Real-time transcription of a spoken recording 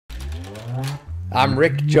I'm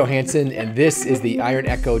Rick Johansson, and this is the Iron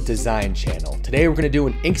Echo Design Channel. Today we're going to do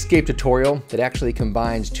an Inkscape tutorial that actually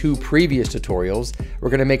combines two previous tutorials. We're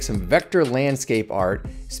going to make some vector landscape art,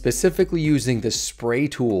 specifically using the spray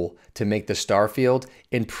tool to make the Starfield.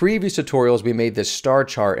 In previous tutorials, we made this star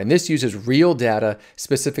chart, and this uses real data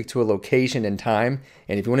specific to a location and time.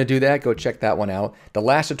 And if you want to do that, go check that one out. The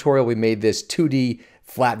last tutorial, we made this 2D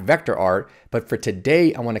flat vector art, but for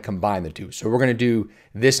today, I want to combine the two. So we're going to do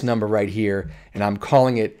this number right here, and I'm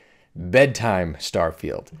calling it Bedtime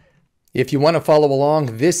Starfield. If you want to follow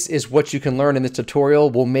along, this is what you can learn in this tutorial.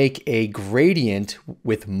 We'll make a gradient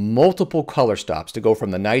with multiple color stops to go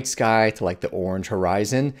from the night sky to like the orange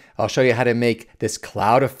horizon. I'll show you how to make this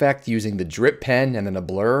cloud effect using the drip pen and then a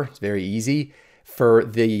blur. It's very easy. For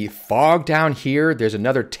the fog down here, there's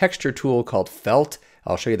another texture tool called Felt.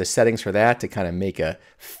 I'll show you the settings for that to kind of make a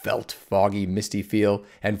felt, foggy, misty feel.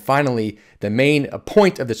 And finally, the main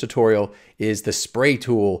point of this tutorial is the spray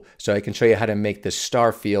tool, so I can show you how to make the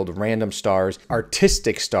Starfield random stars,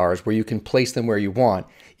 artistic stars, where you can place them where you want.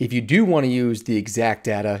 If you do want to use the exact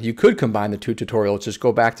data, you could combine the two tutorials. Just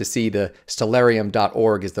go back to see the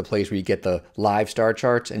stellarium.org is the place where you get the live star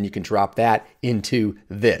charts, and you can drop that into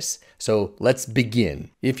this. So let's begin.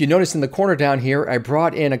 If you notice in the corner down here, I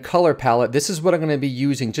brought in a color palette. This is what I'm going to be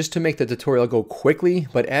using just to make the tutorial go quickly,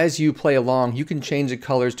 but as you play along, you can change the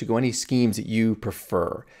colors to go any schemes that you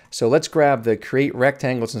prefer. So let's grab the Create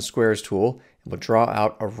Rectangles and Squares tool, and we'll draw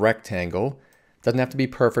out a rectangle. Doesn't have to be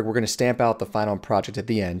perfect. We're going to stamp out the final project at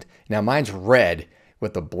the end. Now mine's red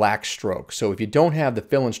with a black stroke. So if you don't have the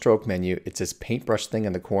fill and stroke menu, it's this paintbrush thing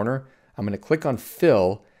in the corner. I'm going to click on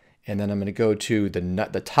fill, and then I'm going to go to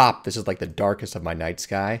the top. This is like the darkest of my night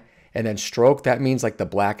sky. And then stroke, that means like the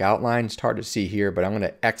black outline. It's hard to see here, but I'm going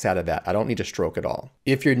to X out of that. I don't need to stroke at all.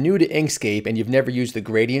 If you're new to Inkscape and you've never used the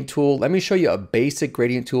gradient tool, let me show you a basic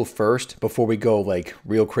gradient tool first before we go like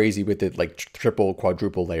real crazy with it, like triple,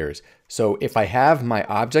 quadruple layers. So if I have my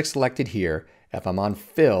object selected here, if I'm on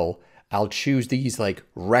fill, I'll choose these like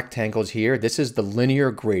rectangles here. This is the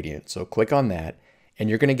linear gradient. So click on that and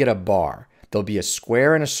you're going to get a bar. There'll be a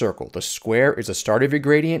square and a circle. The square is the start of your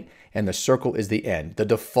gradient and the circle is the end. The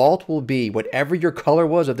default will be whatever your color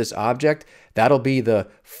was of this object, that'll be the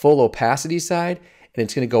full opacity side, and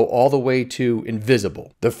it's going to go all the way to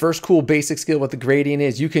invisible. The first cool basic skill with the gradient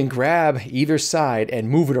is you can grab either side and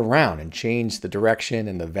move it around and change the direction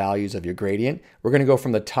and the values of your gradient. We're going to go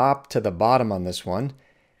from the top to the bottom on this one.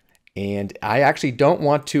 And I actually don't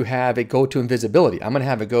want to have it go to invisibility. I'm going to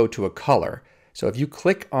have it go to a color. So if you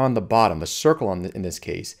click on the bottom, the circle in this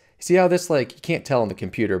case, see how this, like, you can't tell on the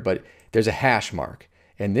computer, but there's a hash mark.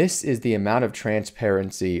 And this is the amount of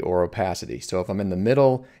transparency or opacity. So if I'm in the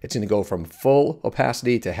middle, it's going to go from full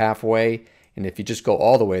opacity to halfway. And if you just go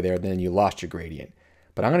all the way there, then you lost your gradient.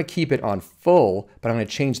 But I'm going to keep it on full, but I'm going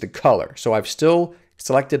to change the color. So I've still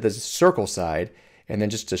selected the circle side. And then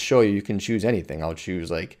just to show you, you can choose anything. I'll choose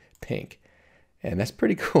like pink. And that's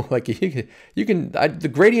pretty cool. Like the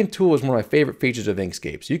gradient tool is one of my favorite features of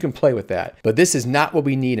Inkscape, so you can play with that. But this is not what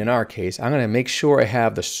we need in our case. I'm going to make sure I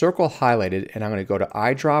have the circle highlighted, and I'm going to go to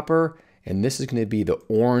Eyedropper, and this is going to be the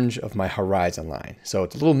orange of my horizon line. So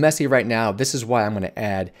it's a little messy right now. This is why I'm going to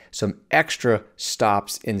add some extra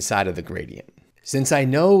stops inside of the gradient. Since I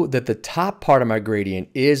know that the top part of my gradient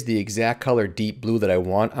is the exact color deep blue that I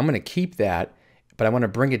want, I'm going to keep that, but I want to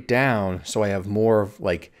bring it down so I have more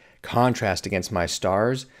like contrast against my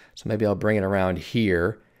stars. So maybe I'll bring it around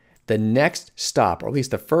here. The next stop, or at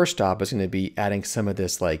least the first stop, is going to be adding some of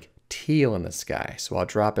this like teal in the sky. So I'll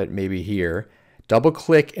drop it maybe here, double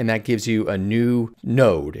click, and that gives you a new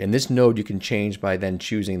node. And this node you can change by then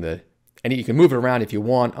choosing and you can move it around if you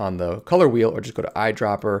want on the color wheel, or just go to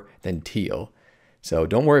Eyedropper, then teal. So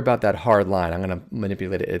don't worry about that hard line. I'm going to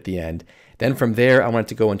manipulate it at the end. Then from there, I want it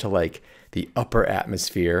to go into like the upper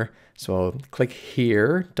atmosphere. So I'll click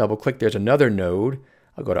here, double click, there's another node.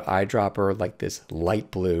 I'll go to Eyedropper, like this light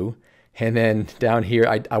blue. And then down here,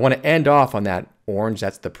 I want to end off on that orange.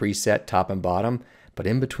 That's the preset top and bottom. But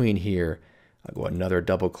in between here, I'll go another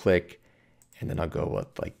double click, and then I'll go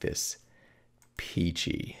with like this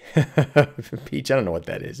peachy. Peach, I don't know what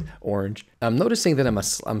that is. Orange. I'm noticing that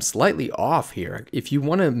I'm slightly off here. If you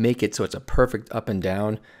want to make it so it's a perfect up and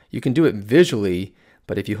down, you can do it visually,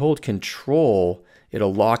 but if you hold Control,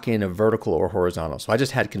 it'll lock in a vertical or horizontal. So I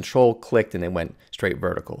just had Control clicked and it went straight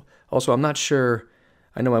vertical. Also, I'm not sure,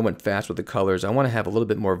 I know I went fast with the colors. I want to have a little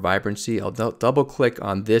bit more vibrancy. I'll double click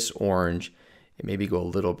on this orange and maybe go a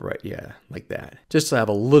little bright, yeah, like that. Just to have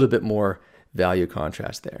a little bit more value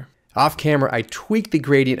contrast there. Off camera, I tweaked the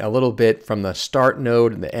gradient a little bit from the start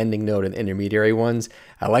node and the ending node and the intermediary ones.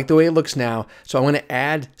 I like the way it looks now, so I want to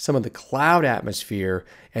add some of the cloud atmosphere.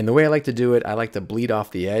 And the way I like to do it, I like to bleed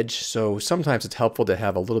off the edge. So sometimes it's helpful to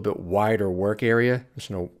have a little bit wider work area. I'm just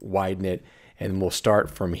going to widen it, and we'll start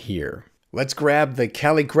from here. Let's grab the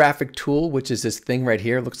calligraphic tool, which is this thing right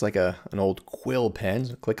here. It looks like an old quill pen.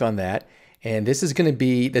 So click on that. And this is going to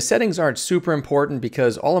be, the settings aren't super important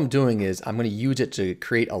because all I'm doing is I'm going to use it to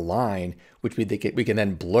create a line, which we can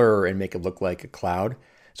then blur and make it look like a cloud.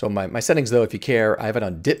 So my settings though, if you care, I have it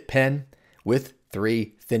on dip pen with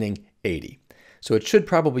 3 thinning 80. So it should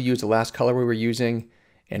probably use the last color we were using,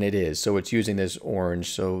 and it is. So it's using this orange,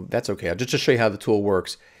 so that's okay. I'll just show you how the tool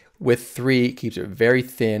works. With 3, it keeps it very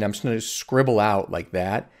thin. I'm just going to scribble out like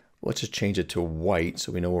that. Let's just change it to white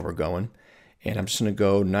so we know where we're going. And I'm just going to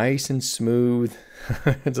go nice and smooth,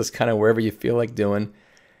 just kind of wherever you feel like doing.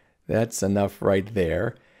 That's enough right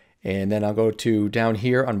there. And then I'll go to down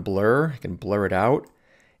here on blur. I can blur it out,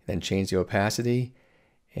 then change the opacity.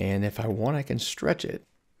 And if I want, I can stretch it.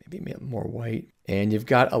 Maybe make it more white. And you've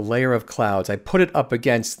got a layer of clouds. I put it up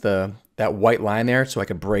against that white line there so I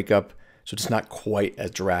could break up, so it's not quite a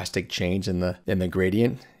drastic change in the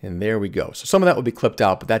gradient. And there we go. So some of that will be clipped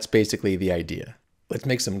out, but that's basically the idea. Let's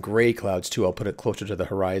make some gray clouds too. I'll put it closer to the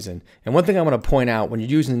horizon. And one thing I want to point out, when you're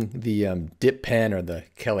using the dip pen or the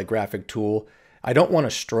calligraphic tool, I don't want a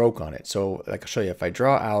stroke on it. So like I'll show you, if I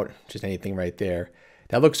draw out just anything right there,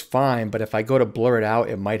 that looks fine. But if I go to blur it out,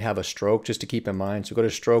 it might have a stroke, just to keep in mind. So go to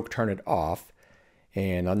stroke, turn it off.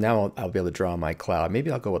 And now I'll be able to draw my cloud. Maybe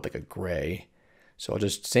I'll go with like a gray. So I'll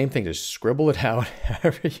just, same thing, just scribble it out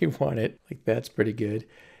however you want it. Like that's pretty good.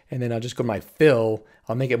 And then I'll just go to my fill.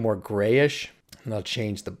 I'll make it more grayish. And I'll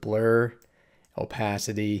change the blur,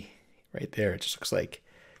 opacity, right there. It just looks like,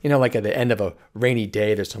 you know, like at the end of a rainy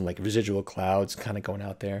day, there's some like residual clouds kind of going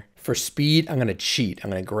out there. For speed, I'm going to cheat. I'm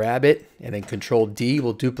going to grab it and then Control D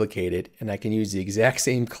will duplicate it. And I can use the exact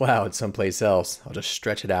same cloud someplace else. I'll just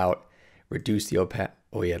stretch it out, reduce the opacity.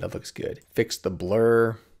 Oh yeah, that looks good. Fix the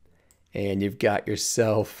blur, and you've got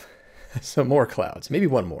yourself some more clouds. Maybe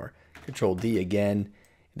one more. Control D again.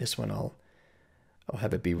 This one I'll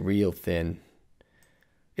have it be real thin.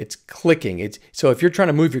 It's clicking. So if you're trying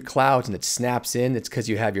to move your clouds and it snaps in, it's because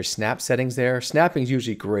you have your snap settings there. Snapping is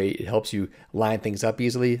usually great. It helps you line things up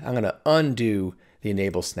easily. I'm going to undo the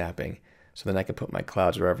enable snapping so then I can put my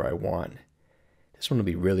clouds wherever I want. This one will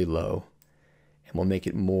be really low, and we'll make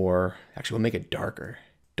it more, actually we'll make it darker.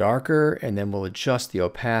 Darker, and then we'll adjust the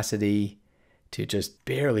opacity to just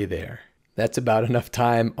barely there. That's about enough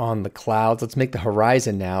time on the clouds. Let's make the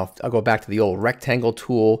horizon now. I'll go back to the old rectangle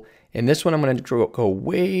tool. In this one, I'm going to go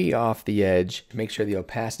way off the edge, make sure the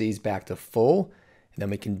opacity is back to full, and then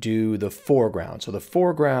we can do the foreground. So the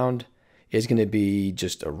foreground is going to be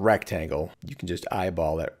just a rectangle. You can just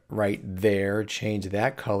eyeball it right there, change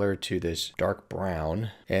that color to this dark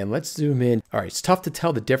brown, and let's zoom in. All right, it's tough to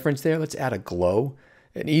tell the difference there. Let's add a glow.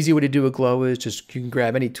 An easy way to do a glow is just, you can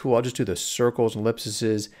grab any tool. I'll just do the circles and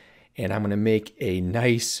ellipses, and I'm going to make a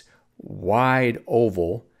nice wide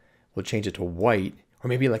oval. We'll change it to white, or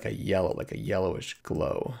maybe like a yellowish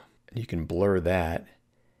glow. And you can blur that.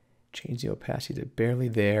 Change the opacity to barely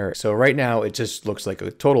there. So right now it just looks like a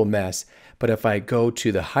total mess. But if I go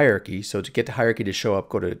to the hierarchy, so to get the hierarchy to show up,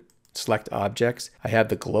 go to select objects. I have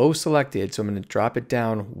the glow selected, so I'm going to drop it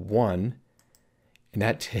down 1. And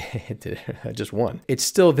that just 1. It's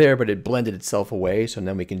still there, but it blended itself away. So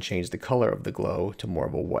then we can change the color of the glow to more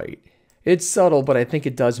of a white. It's subtle, but I think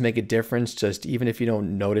it does make a difference, just even if you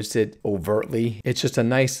don't notice it overtly. It's just a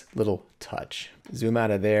nice little touch. Zoom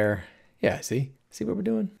out of there. Yeah, see what we're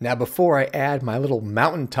doing? Now, before I add my little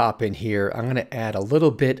mountaintop in here, I'm gonna add a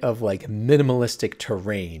little bit of like minimalistic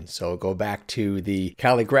terrain. So go back to the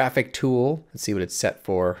calligraphic tool and see what it's set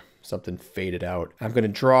for. Something faded out. I'm gonna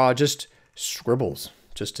draw just scribbles,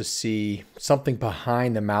 just to see something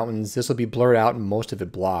behind the mountains. This will be blurred out and most of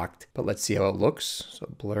it blocked, but let's see how it looks. So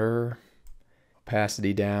blur,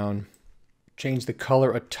 opacity down, change the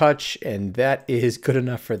color a touch, and that is good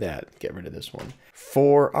enough for that. Get rid of this one.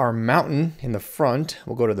 For our mountain in the front,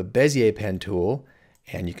 we'll go to the Bezier Pen tool,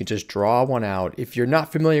 and you can just draw one out. If you're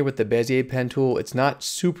not familiar with the Bezier Pen tool, it's not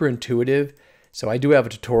super intuitive, so I do have a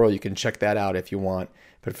tutorial. You can check that out if you want.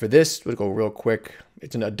 But for this, we'll go real quick.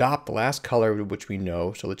 It's an adopt the last color, which we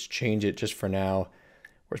know, so let's change it just for now.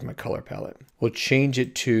 Where's my color palette? We'll change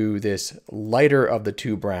it to this lighter of the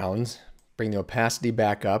 2 browns. Bring the opacity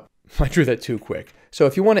back up. I drew that too quick. So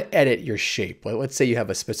if you want to edit your shape, let's say you have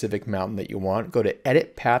a specific mountain that you want, go to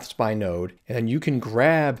Edit Paths by Node, and then you can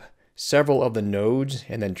grab several of the nodes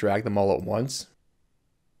and then drag them all at once.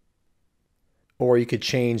 or you could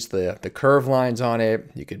change the curve lines on it.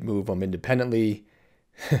 You could move them independently.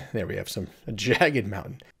 There we have a jagged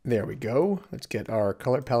mountain. There we go. Let's get our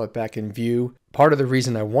color palette back in view. Part of the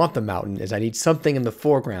reason I want the mountain is I need something in the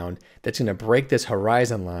foreground that's going to break this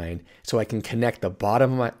horizon line so I can connect the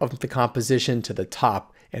bottom of the composition to the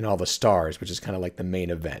top and all the stars, which is kind of like the main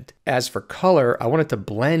event. As for color, I want it to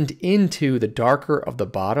blend into the darker of the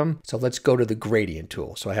bottom. So let's go to the gradient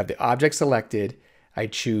tool. So I have the object selected. I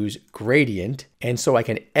choose gradient. And so I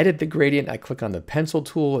can edit the gradient. I click on the pencil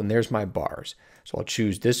tool and there's my bars. So I'll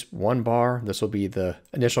choose this one bar. This will be the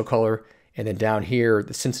initial color. And then down here,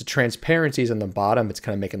 since the transparency is on the bottom, it's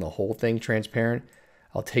kind of making the whole thing transparent.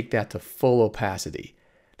 I'll take that to full opacity.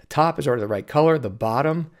 The top is already the right color. The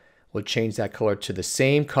bottom, we'll change that color to the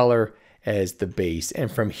same color as the base. And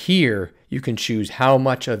from here, you can choose how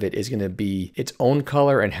much of it is going to be its own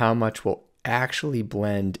color and how much will actually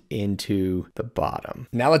blend into the bottom.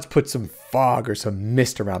 Now let's put some fog or some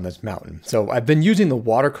mist around this mountain. So I've been using the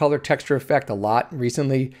watercolor texture effect a lot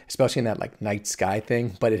recently, especially in that like night sky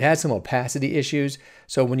thing, but it has some opacity issues.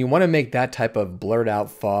 So when you want to make that type of blurred out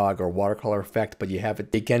fog or watercolor effect, but you have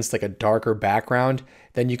it against like a darker background,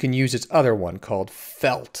 then you can use this other one called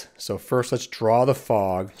felt. So first let's draw the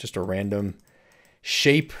fog, just a random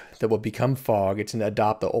shape that will become fog. It's going to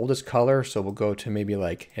adopt the oldest color. So we'll go to maybe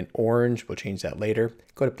like an orange. We'll change that later.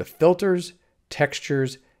 Go up to filters,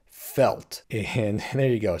 textures, felt. And there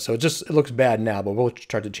you go. So it looks bad now, but we'll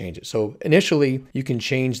try to change it. So initially you can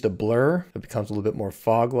change the blur. It becomes a little bit more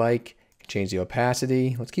fog-like. Change the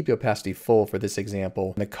opacity. Let's keep the opacity full for this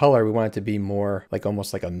example. And the color, we want it to be more like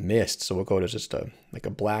almost like a mist. So we'll go to just like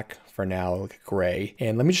a black for now, like a gray.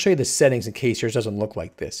 And let me just show you the settings in case yours doesn't look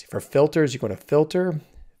like this. For filters, you go to filter,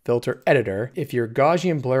 filter editor. If you're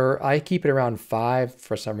Gaussian blur, I keep it around 5.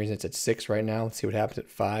 For some reason, it's at 6 right now. Let's see what happens at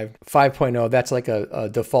 5. 5.0, that's like a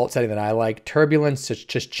default setting that I like. Turbulence, it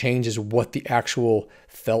just changes what the actual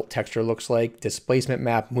felt texture looks like. Displacement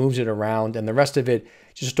map moves it around, and the rest of it,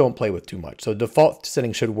 just don't play with too much. So default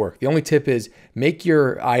setting should work. The only tip is make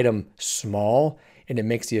your item small and it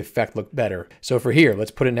makes the effect look better. So for here,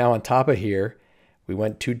 let's put it now on top of here. We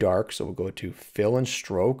went too dark, so we'll go to fill and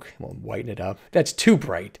stroke. We'll whiten it up. That's too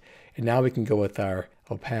bright. And now we can go with our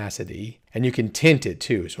opacity. And you can tint it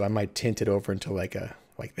too. So I might tint it over into like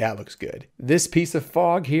that looks good. This piece of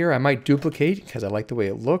fog here, I might duplicate because I like the way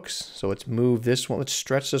it looks. So let's move this one. Let's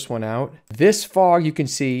stretch this one out. This fog you can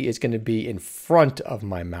see is going to be in front of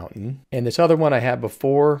my mountain. And this other one I had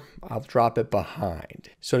before, I'll drop it behind.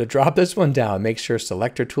 So to drop this one down, make sure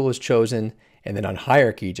selector tool is chosen. And then on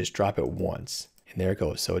hierarchy, just drop it once. And there it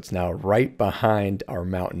goes. So it's now right behind our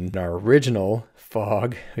mountain. Our original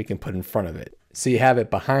fog, we can put in front of it. So you have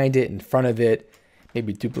it behind it, in front of it.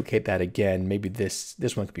 Maybe duplicate that again. Maybe this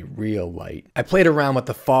one could be real light. I played around with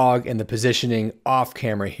the fog and the positioning off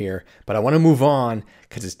camera here, but I want to move on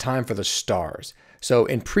because it's time for the stars. So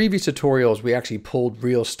in previous tutorials, we actually pulled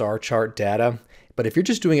real star chart data, but if you're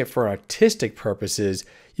just doing it for artistic purposes,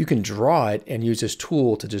 you can draw it and use this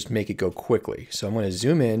tool to just make it go quickly. So I'm going to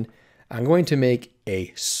zoom in. I'm going to make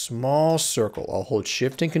a small circle. I'll hold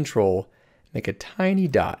Shift and Control, make a tiny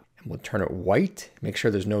dot, and we'll turn it white. Make sure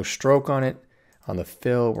there's no stroke on it. On the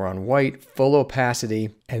fill, we're on white, full opacity,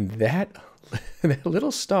 and that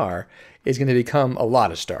little star is going to become a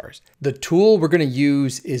lot of stars. The tool we're going to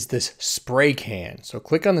use is this spray can. So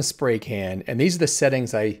click on the spray can, and these are the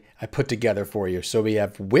settings I put together for you. So we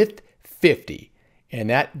have width 50, and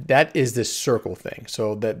that is this circle thing.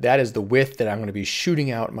 So that is the width that I'm going to be shooting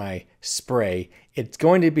out my spray. It's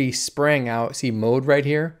going to be spraying out, see mode right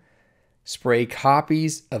here? Spray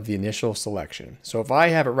copies of the initial selection. So if I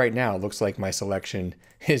have it right now, it looks like my selection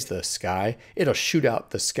is the sky. It'll shoot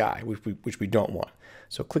out the sky, which we don't want.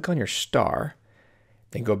 So click on your star,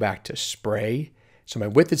 then go back to spray. So my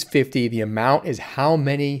width is 50. The amount is how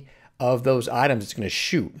many of those items it's going to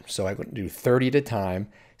shoot. So I'm going to do 30 at a time.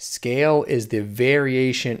 Scale is the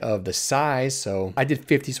variation of the size. So I did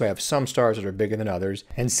 50, so I have some stars that are bigger than others.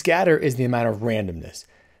 And scatter is the amount of randomness.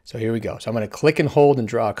 So here we go. So I'm going to click and hold and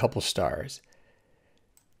draw a couple stars.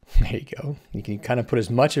 There you go. You can kind of put as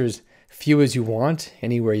much or as few as you want,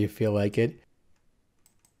 anywhere you feel like it.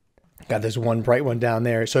 Got this one bright one down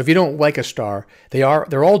there. So if you don't like a star,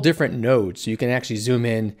 they're all different nodes. So you can actually zoom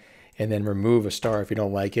in and then remove a star if you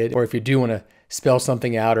don't like it. Or if you do want to spell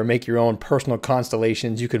something out or make your own personal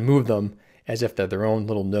constellations, you can move them as if they're their own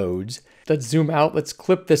little nodes. Let's zoom out. Let's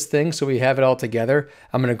clip this thing so we have it all together.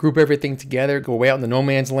 I'm going to group everything together, go way out in the no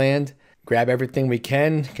man's land, grab everything we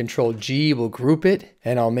can, Control G will group it,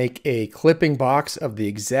 and I'll make a clipping box of the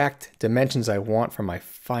exact dimensions I want for my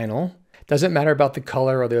final. Doesn't matter about the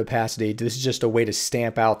color or the opacity. This is just a way to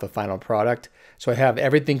stamp out the final product. So I have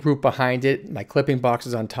everything grouped behind it. My clipping box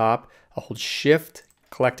is on top. I'll hold Shift,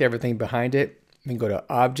 collect everything behind it, then go to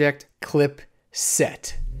Object, Clip,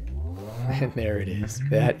 Set. And there it is.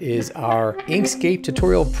 That is our Inkscape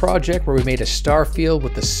tutorial project where we made a Starfield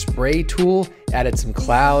with the spray tool, added some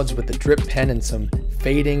clouds with the drip pen and some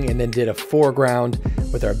fading, and then did a foreground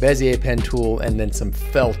with our Bezier Pen tool and then some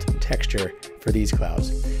felt texture for these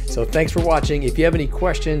clouds. So thanks for watching. If you have any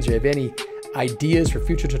questions or have any ideas for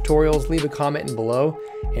future tutorials, leave a comment below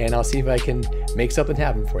and I'll see if I can make something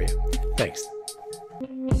happen for you. Thanks.